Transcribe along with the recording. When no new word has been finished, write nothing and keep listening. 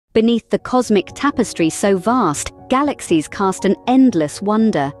Beneath the cosmic tapestry so vast, galaxies cast an endless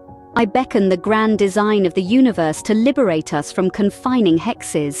wonder. I beckon the grand design of the universe to liberate us from confining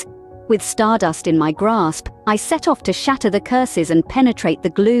hexes. With stardust in my grasp, I set off to shatter the curses and penetrate the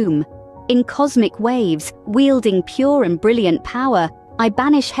gloom. In cosmic waves, wielding pure and brilliant power, I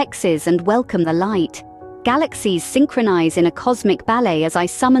banish hexes and welcome the light. Galaxies synchronize in a cosmic ballet as I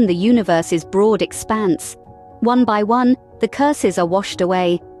summon the universe's broad expanse. One by one, the curses are washed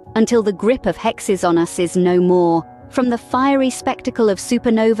away, until the grip of hexes on us is no more. From the fiery spectacle of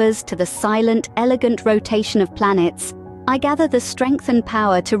supernovas to the silent, elegant rotation of planets, I gather the strength and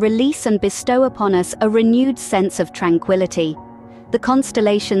power to release and bestow upon us a renewed sense of tranquility. The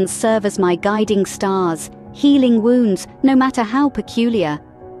constellations serve as my guiding stars, healing wounds, no matter how peculiar.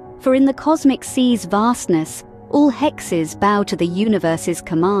 For in the cosmic sea's vastness, all hexes bow to the universe's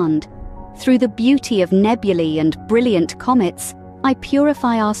command. Through the beauty of nebulae and brilliant comets, I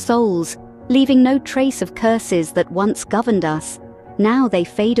purify our souls, leaving no trace of curses that once governed us. Now they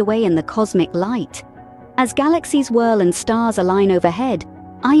fade away in the cosmic light. As galaxies whirl and stars align overhead,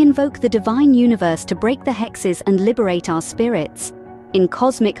 I invoke the divine universe to break the hexes and liberate our spirits. In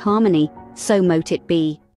cosmic harmony, so mote it be.